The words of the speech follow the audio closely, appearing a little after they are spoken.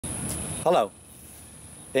Hello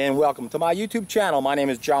and welcome to my YouTube channel. My name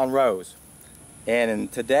is John Rose, and in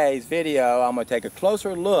today's video I'm going to take a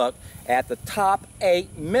closer look at the top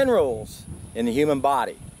 8 minerals in the human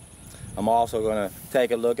body. I'm also going to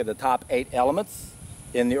take a look at the top 8 elements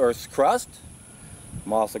in the Earth's crust.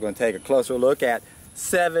 I'm also going to take a closer look at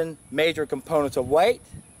 7 major components of weight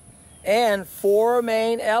and 4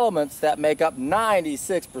 main elements that make up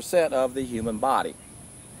 96% of the human body.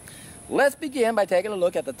 Let's begin by taking a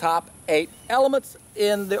look at the top 8 elements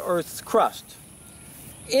in the Earth's crust.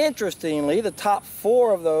 Interestingly, the top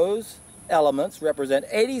 4 of those elements represent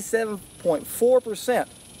 87.4%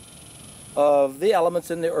 of the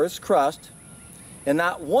elements in the Earth's crust, and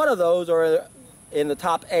not one of those are in the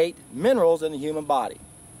top 8 minerals in the human body.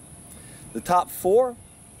 The top 4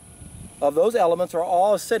 of those elements are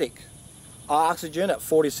all acidic. Oxygen at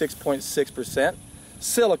 46.6%,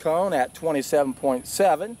 silicon at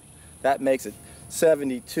 27.7%, that makes it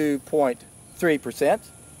 72.3%.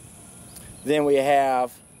 Then we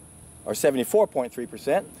have, or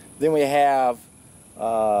 74.3%. Then we have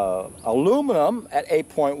aluminum at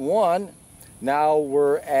 8.1. Now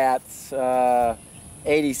we're at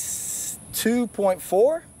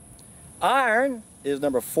 82.4. Iron is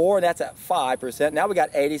number 4, and that's at 5%. Now we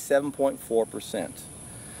got 87.4%.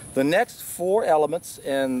 The next 4 elements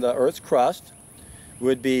in the Earth's crust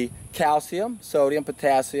would be calcium, sodium,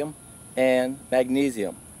 potassium, and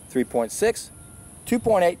magnesium. 3.6,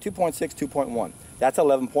 2.8, 2.6, 2.1. That's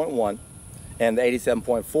 11.1. And the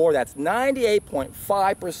 87.4, that's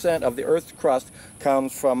 98.5% of the Earth's crust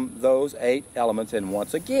comes from those 8 elements. And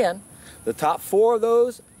once again, the top 4 of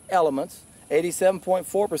those elements,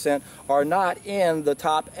 87.4%, are not in the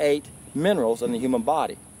top 8 minerals in the human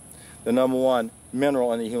body. The number 1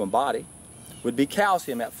 mineral in the human body would be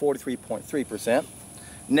calcium at 43.3%.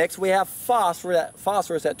 Next we have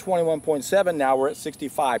phosphorus at 21.7. Now we're at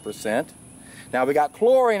 65%. Now we got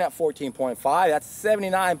chlorine at 14.5. That's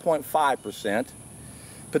 79.5%.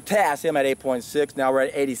 Potassium at 8.6. Now we're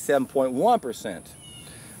at 87.1%.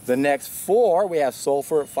 The next 4, we have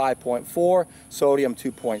sulfur at 5.4, sodium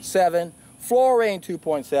 2.7, fluorine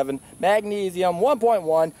 2.7, magnesium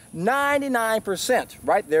 1.1, 99%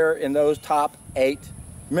 right there in those top 8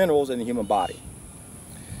 minerals in the human body.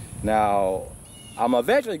 Now, I'm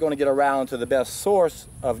eventually going to get around to the best source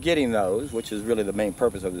of getting those, which is really the main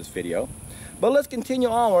purpose of this video. But let's continue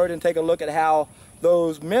onward and take a look at how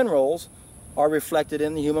those minerals are reflected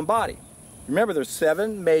in the human body. Remember, there's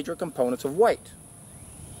 7 major components of weight.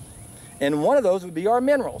 And one of those would be our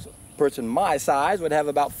minerals. A person my size would have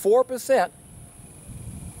about 4%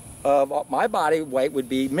 of my body weight would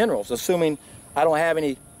be minerals, assuming I don't have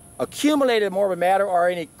any accumulated morbid matter or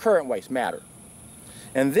any current waste matter.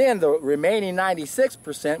 And then the remaining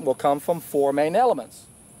 96% will come from 4 main elements: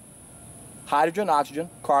 hydrogen, oxygen,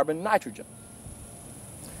 carbon, nitrogen.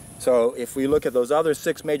 So if we look at those other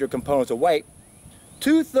 6 major components of weight,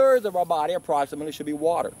 2/3 of our body approximately should be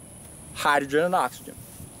water, hydrogen and oxygen.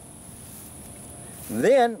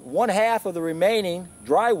 Then 1/2 of the remaining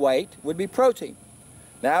dry weight would be protein.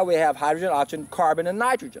 Now we have hydrogen, oxygen, carbon, and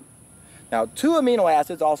nitrogen. Now 2 amino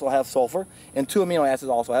acids also have sulfur, and 2 amino acids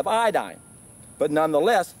also have iodine. But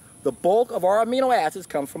nonetheless, the bulk of our amino acids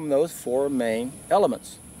come from those 4 main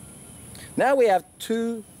elements. Now we have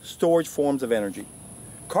 2 storage forms of energy: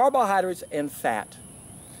 carbohydrates and fat.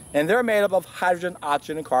 And they're made up of hydrogen,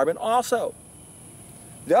 oxygen, and carbon also.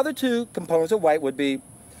 The other 2 components of weight would be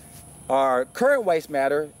our current waste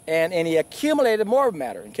matter and any accumulated morbid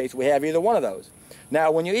matter, in case we have either one of those. Now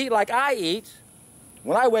when you eat like I eat,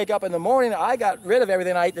 when I wake up in the morning, I got rid of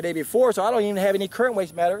everything I ate the day before, so I don't even have any current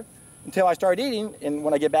waste matter until I start eating. And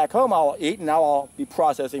when I get back home, I'll eat, and now I'll be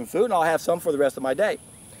processing food, and I'll have some for the rest of my day.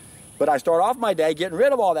 But I start off my day getting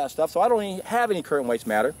rid of all that stuff, so I don't even have any current waste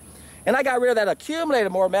matter. And I got rid of that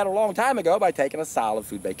accumulated morbid matter a long time ago by taking a solid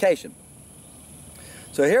food vacation.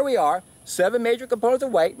 So here we are, 7 major components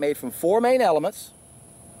of weight made from 4 main elements,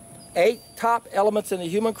 8 top elements in the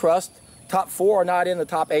human crust. Top 4 are not in the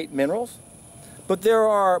top 8 minerals, but there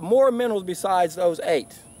are more minerals besides those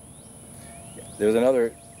 8. There's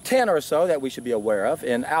another 10 or so that we should be aware of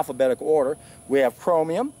in alphabetical order. We have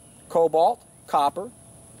chromium, cobalt, copper,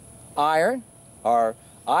 iron, or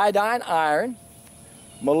iodine, iron,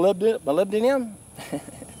 molybdenum,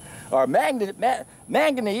 or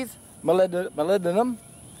manganese, molybdenum,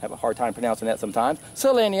 I have a hard time pronouncing that sometimes,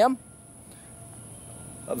 selenium,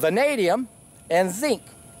 vanadium, and zinc.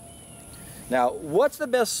 Now, what's the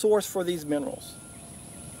best source for these minerals?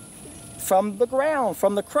 From the ground,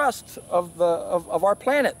 from the crust of our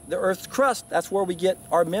planet, the Earth's crust. That's where we get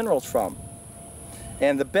our minerals from.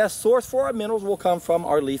 And the best source for our minerals will come from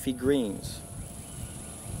our leafy greens.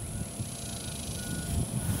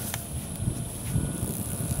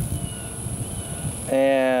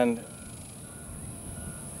 And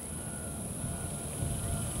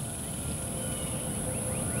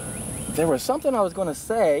there was something I was going to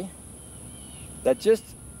say that just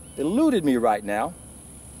eluded me right now.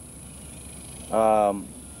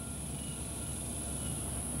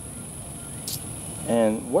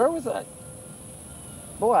 And where was I?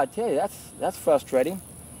 Boy, I tell you, that's frustrating.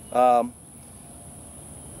 I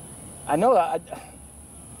know I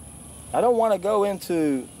don't want to go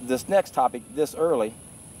into this next topic this early,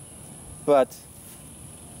 but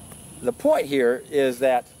the point here is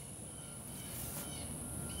that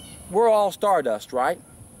we're all stardust, right?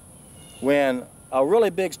 When a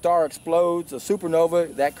really big star explodes, a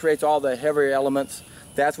supernova, that creates all the heavier elements.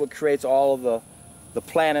 That's what creates all of the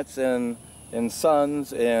planets and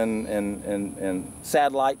suns and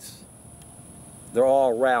satellites. They're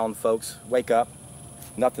all round, folks. Wake up.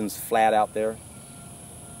 Nothing's flat out there.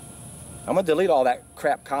 I'm going to delete all that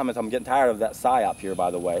crap comments. I'm getting tired of that psyop here,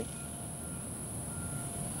 by the way.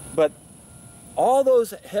 But all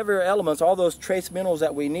those heavier elements, all those trace minerals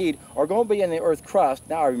that we need are going to be in the Earth's crust.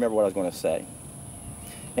 Now I remember what I was going to say.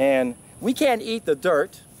 And we can't eat the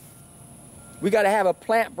dirt. We got to have a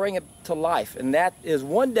plant bring it to life. And that is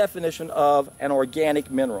one definition of an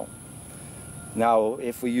organic mineral. Now,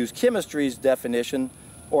 if we use chemistry's definition,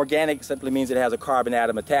 organic simply means it has a carbon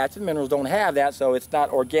atom attached, and minerals don't have that, so it's not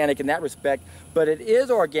organic in that respect, but it is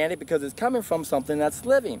organic because it's coming from something that's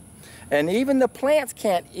living. And even the plants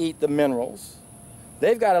can't eat the minerals.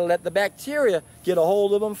 They've got to let the bacteria get a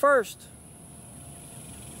hold of them first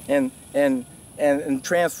and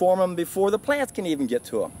transform them before the plants can even get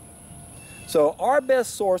to them. So our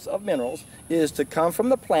best source of minerals is to come from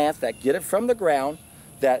the plants that get it from the ground,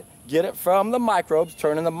 that get it from the microbes,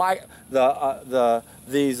 turning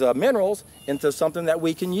these minerals into something that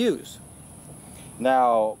we can use.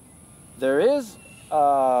 Now, there is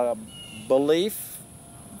a belief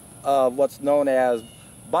of what's known as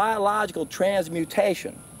biological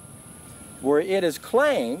transmutation, where it is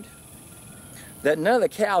claimed that none of the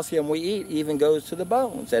calcium we eat even goes to the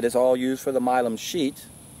bones, that it's all used for the myelin sheet,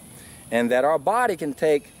 and that our body can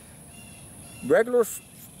take regular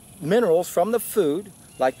minerals from the food,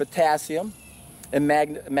 like potassium and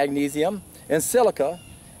magnesium and silica,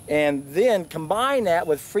 and then combine that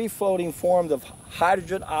with free-floating forms of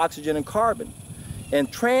hydrogen, oxygen, and carbon,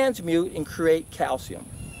 and transmute and create calcium.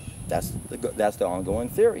 That's the ongoing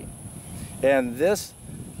theory. And this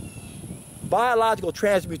biological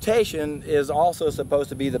transmutation is also supposed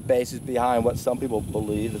to be the basis behind what some people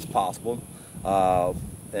believe is possible,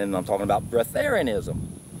 and I'm talking about breatharianism.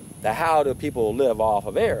 Now, how do people live off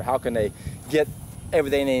of air? How can they get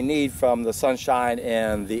everything they need from the sunshine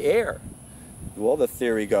and the air? Well, the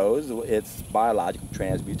theory goes it's biological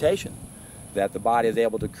transmutation, that the body is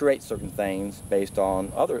able to create certain things based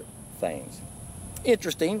on other things.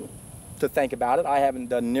 Interesting to think about it. I haven't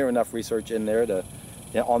done near enough research in there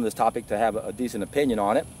on this topic to have a decent opinion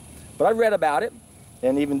on it, but I read about it,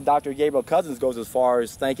 and even Dr. Gabriel Cousens goes as far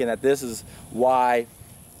as thinking that this is why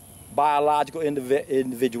biological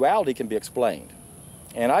individuality can be explained.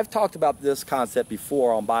 And I've talked about this concept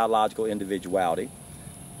before on biological individuality.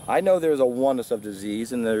 I know there's a oneness of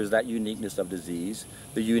disease and there's that uniqueness of disease.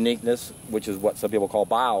 The uniqueness, which is what some people call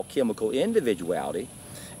biochemical individuality.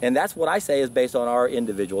 And that's what I say is based on our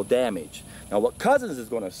individual damage. Now, what Cousens is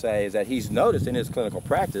going to say is that he's noticed in his clinical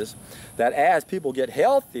practice that as people get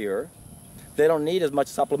healthier, they don't need as much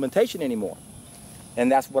supplementation anymore.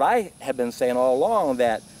 And that's what I have been saying all along,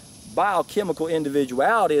 that biochemical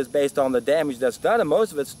individuality is based on the damage that's done, and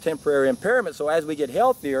most of it's temporary impairment. So as we get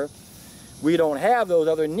healthier, we don't have those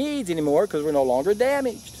other needs anymore because we're no longer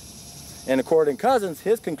damaged. And according to Cousens,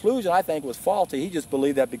 his conclusion, I think, was faulty. He just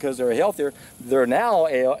believed that because they're healthier, they're now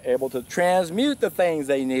able to transmute the things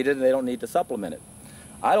they needed and they don't need to supplement it.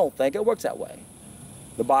 I don't think it works that way.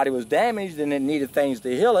 The body was damaged and it needed things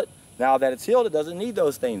to heal it. Now that it's healed, it doesn't need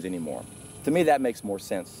those things anymore. To me, that makes more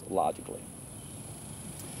sense logically.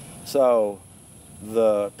 So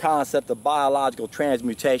the concept of biological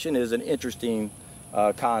transmutation is an interesting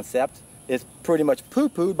concept. It's pretty much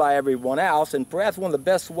poo-pooed by everyone else, and perhaps one of the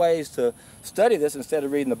best ways to study this, instead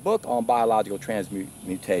of reading the book on biological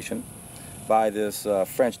transmutation by this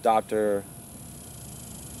French doctor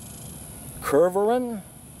Kervran,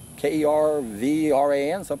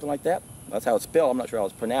 K-E-R-V-R-A-N, something like that. That's how it's spelled. I'm not sure how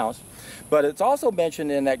it's pronounced. But it's also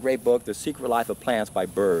mentioned in that great book, The Secret Life of Plants by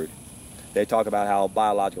Bird. They talk about how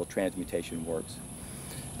biological transmutation works.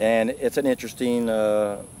 And it's an interesting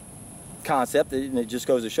concept, and it just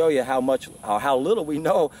goes to show you how little we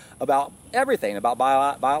know about everything, about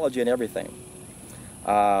biology and everything.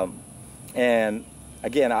 And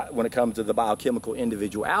again, when it comes to the biochemical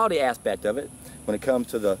individuality aspect of it, when it comes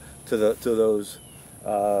to those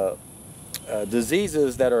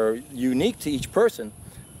diseases that are unique to each person,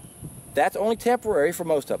 that's only temporary for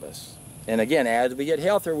most of us. And again, as we get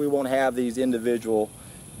healthier, we won't have these individual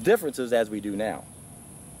differences as we do now.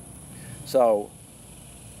 So,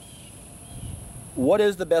 what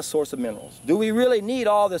is the best source of minerals? Do we really need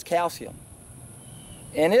all this calcium?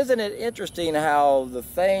 And isn't it interesting how the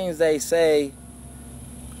things they say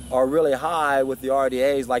are really high with the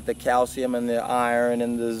RDAs, like the calcium and the iron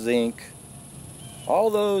and the zinc, all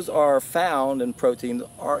those are found in proteins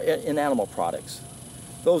or in animal products.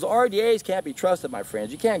 Those RDAs can't be trusted, my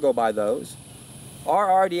friends. You can't go by those.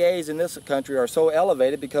 Our RDAs in this country are so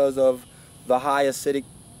elevated because of the high acidic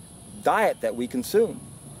diet that we consume.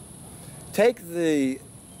 Take the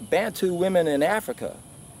Bantu women in Africa.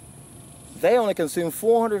 They only consume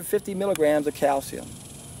 450 milligrams of calcium,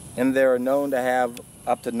 and they're known to have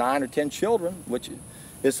up to 9 or 10 children, which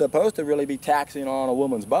is supposed to really be taxing on a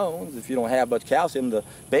woman's bones. If you don't have much calcium, the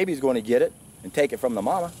baby's going to get it and take it from the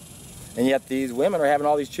mama. And yet these women are having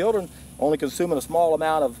all these children only consuming a small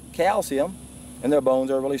amount of calcium, and their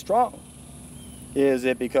bones are really strong. Is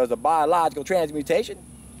it because of biological transmutation,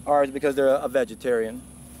 or is it because they're a vegetarian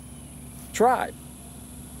tribe?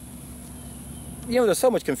 You know, there's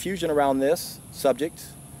so much confusion around this subject.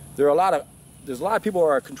 There's a lot of people who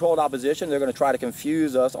are controlled opposition. They're going to try to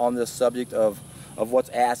confuse us on this subject of what's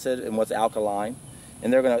acid and what's alkaline.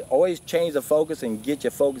 And they're going to always change the focus and get you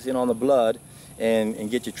focusing on the blood and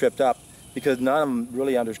get you tripped up, because none of them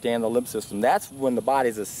really understand the lymph system. That's when the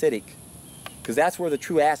body's acidic, because that's where the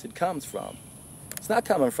true acid comes from. It's not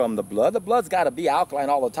coming from the blood. The blood's got to be alkaline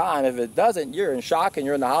all the time. If it doesn't, you're in shock and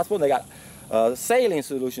you're in the hospital. They got saline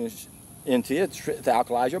solutions into it to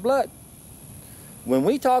alkalize your blood. When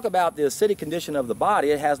we talk about the acidic condition of the body,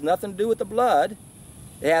 it has nothing to do with the blood.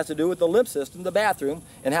 It has to do with the lymph system, the bathroom,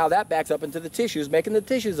 and how that backs up into the tissues, making the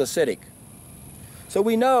tissues acidic. So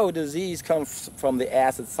we know disease comes from the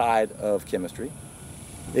acid side of chemistry.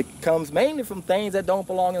 It comes mainly from things that don't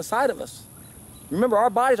belong inside of us. Remember, our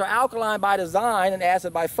bodies are alkaline by design and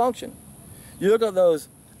acid by function. You look at those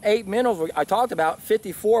 8 minerals I talked about,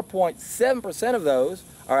 54.7% of those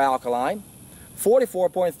are alkaline,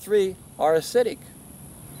 44.3% are acidic.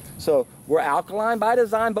 So we're alkaline by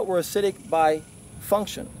design, but we're acidic by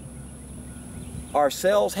function. Our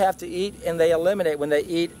cells have to eat, and they eliminate. When they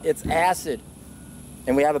eat, it's acid.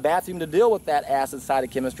 And we have a bathroom to deal with that acid side of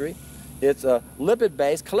chemistry. It's a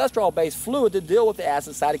lipid-based, cholesterol-based fluid to deal with the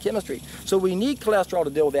acid side of chemistry. So we need cholesterol to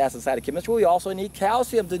deal with the acid side of chemistry. We also need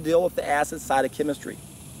calcium to deal with the acid side of chemistry.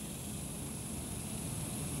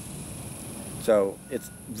 So it's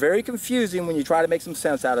very confusing when you try to make some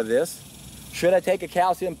sense out of this. Should I take a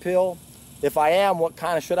calcium pill? If I am, what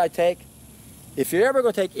kind of should I take? If you're ever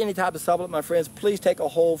going to take any type of supplement, my friends, please take a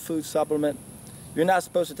whole food supplement. You're not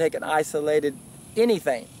supposed to take an isolated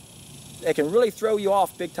anything. It can really throw you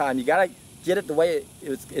off big time. You got to get it the way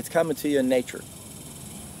it's coming to you in nature.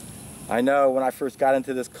 I know when I first got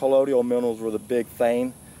into this, colloidal minerals were the big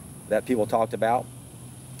thing that people talked about.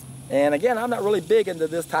 And again, I'm not really big into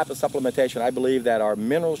this type of supplementation. I believe that our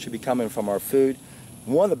minerals should be coming from our food.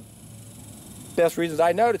 One of the best reasons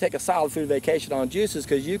I know to take a solid food vacation on juices,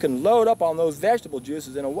 because you can load up on those vegetable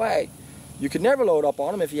juices in a way you could never load up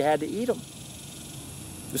on them if you had to eat them.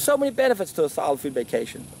 There's so many benefits to a solid food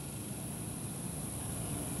vacation.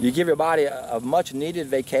 You give your body a much needed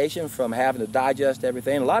vacation from having to digest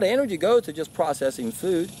everything. A lot of energy goes to just processing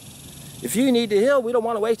food. If you need to heal, we don't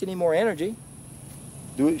want to waste any more energy.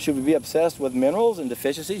 Should we be obsessed with minerals and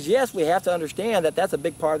deficiencies? Yes, we have to understand that that's a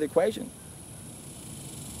big part of the equation.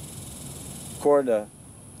 According to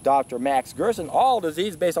Dr. Max Gerson, all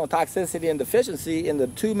disease based on toxicity and deficiency, and the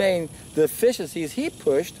two main deficiencies he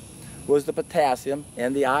pushed was the potassium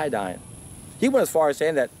and the iodine. He went as far as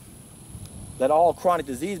saying that all chronic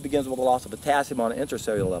disease begins with the loss of potassium on an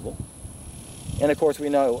intracellular level. And of course we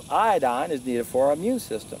know iodine is needed for our immune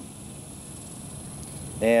system.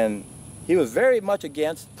 And he was very much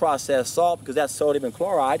against processed salt, because that's sodium and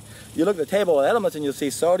chloride. You look at the table of elements and you'll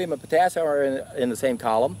see sodium and potassium are in the same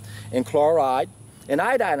column, and chloride and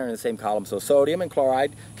iodine are in the same column. So sodium and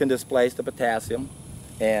chloride can displace the potassium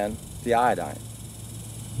and the iodine.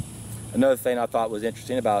 Another thing I thought was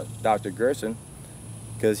interesting about Dr. Gerson,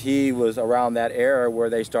 because he was around that era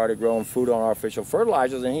where they started growing food on artificial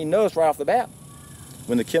fertilizers, and he noticed right off the bat,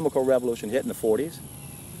 when the chemical revolution hit in the 40s,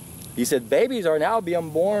 he said babies are now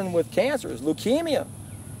being born with cancers, leukemia,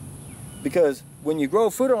 because when you grow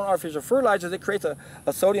food on artificial fertilizers, it creates a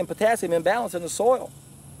sodium-potassium imbalance in the soil.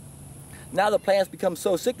 Now the plants become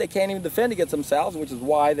so sick they can't even defend against themselves, which is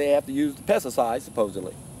why they have to use pesticides,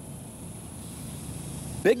 supposedly.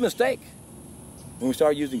 Big mistake. when we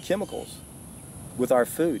start using chemicals with our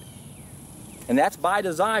food. And that's by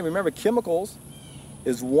design. Remember, chemicals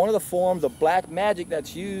is one of the forms of black magic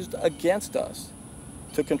that's used against us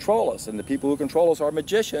to control us. And the people who control us are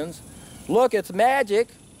magicians. Look, it's magic.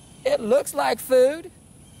 It looks like food,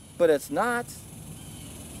 but it's not.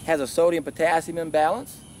 Has a sodium-potassium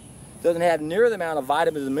imbalance. Doesn't have near the amount of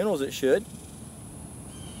vitamins and minerals it should.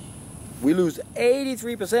 We lose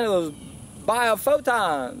 83% of those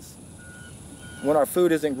biophotons when our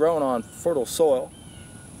food isn't grown on fertile soil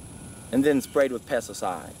and then sprayed with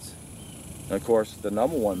pesticides. And of course, the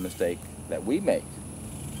number one mistake that we make,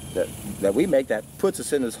 that puts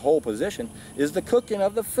us in this whole position, is the cooking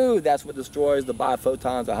of the food. That's what destroys the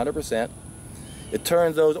biophotons 100%. It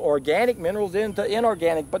turns those organic minerals into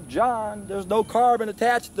inorganic. But John, there's no carbon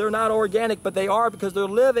attached. They're not organic, but they are because they're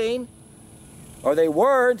living. Or they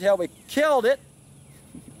were until we killed it.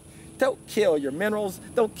 Don't kill your minerals.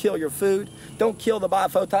 Don't kill your food. Don't kill the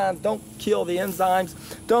biophotons. Don't kill the enzymes.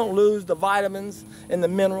 Don't lose the vitamins and the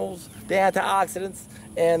minerals, the antioxidants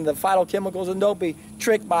and the phytochemicals. And don't be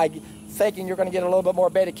tricked by thinking you're going to get a little bit more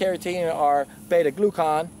beta-carotene or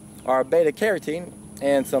beta-glucan or beta-carotene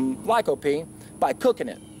and some lycopene by cooking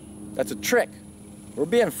it. That's a trick. We're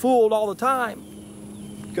being fooled all the time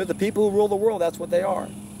because the people who rule the world, that's what they are.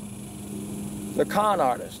 They're con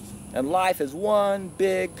artists. And life is one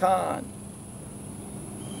big con.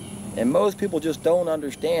 And most people just don't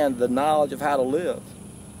understand the knowledge of how to live.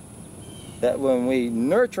 That when we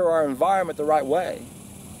nurture our environment the right way,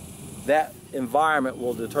 that environment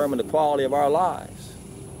will determine the quality of our lives.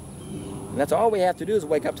 And that's all we have to do is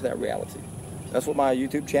wake up to that reality. That's what my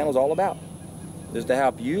YouTube channel is all about. Is to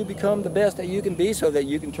help you become the best that you can be so that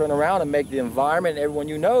you can turn around and make the environment and everyone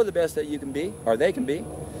you know the best that you can be, or they can be.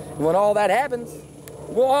 And when all that happens,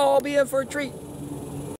 we'll all be in for a treat.